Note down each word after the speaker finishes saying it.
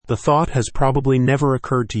The thought has probably never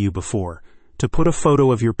occurred to you before, to put a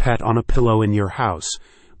photo of your pet on a pillow in your house,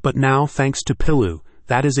 but now, thanks to Pillow,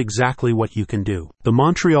 that is exactly what you can do. The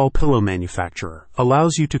Montreal pillow manufacturer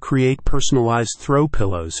allows you to create personalized throw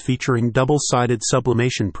pillows featuring double-sided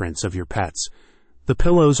sublimation prints of your pets. The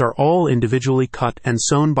pillows are all individually cut and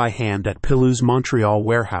sewn by hand at Pillow's Montreal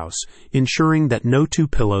warehouse, ensuring that no two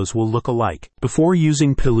pillows will look alike. Before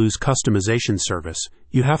using Pillow's customization service,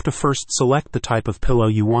 you have to first select the type of pillow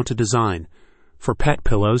you want to design. For pet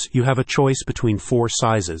pillows, you have a choice between 4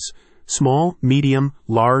 sizes: small, medium,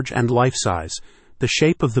 large, and life size. The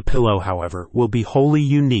shape of the pillow, however, will be wholly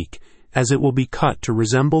unique, as it will be cut to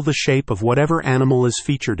resemble the shape of whatever animal is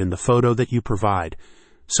featured in the photo that you provide.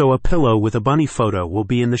 So a pillow with a bunny photo will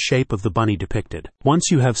be in the shape of the bunny depicted.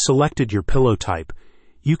 Once you have selected your pillow type,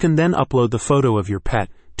 you can then upload the photo of your pet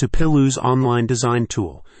to Pillow's online design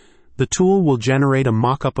tool. The tool will generate a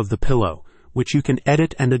mock-up of the pillow, which you can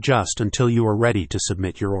edit and adjust until you are ready to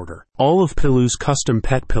submit your order. All of Pillow's custom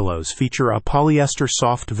pet pillows feature a polyester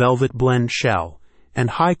soft velvet blend shell and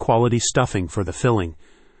high-quality stuffing for the filling.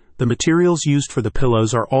 The materials used for the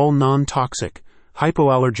pillows are all non-toxic,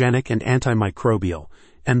 hypoallergenic, and antimicrobial,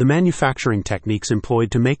 and the manufacturing techniques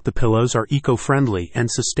employed to make the pillows are eco-friendly and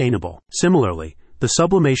sustainable. Similarly, the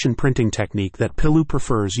sublimation printing technique that Pillow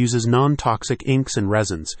prefers uses non-toxic inks and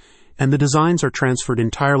resins, and the designs are transferred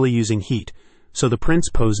entirely using heat, so the prints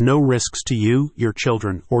pose no risks to you, your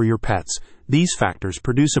children, or your pets. These factors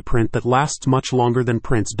produce a print that lasts much longer than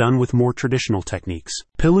prints done with more traditional techniques.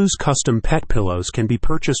 Pillow's custom pet pillows can be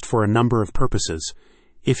purchased for a number of purposes.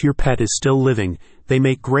 If your pet is still living, they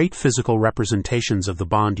make great physical representations of the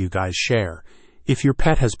bond you guys share. If your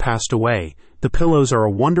pet has passed away, the pillows are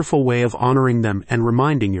a wonderful way of honoring them and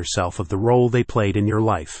reminding yourself of the role they played in your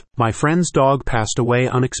life. My friend's dog passed away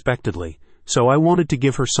unexpectedly, so I wanted to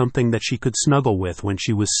give her something that she could snuggle with when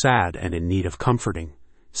she was sad and in need of comforting,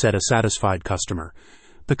 said a satisfied customer.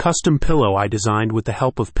 The custom pillow I designed with the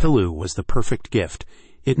help of Pillow was the perfect gift.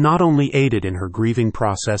 It not only aided in her grieving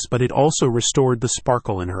process, but it also restored the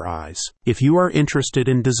sparkle in her eyes. If you are interested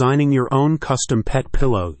in designing your own custom pet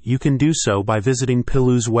pillow, you can do so by visiting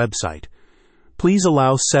Pillow's website. Please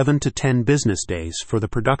allow 7 to 10 business days for the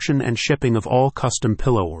production and shipping of all custom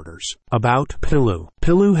pillow orders. About Pillow.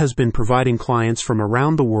 Pillow has been providing clients from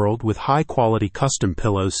around the world with high-quality custom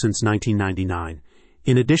pillows since 1999.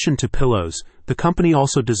 In addition to pillows, the company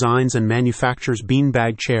also designs and manufactures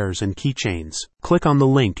beanbag chairs and keychains. Click on the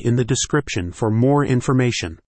link in the description for more information.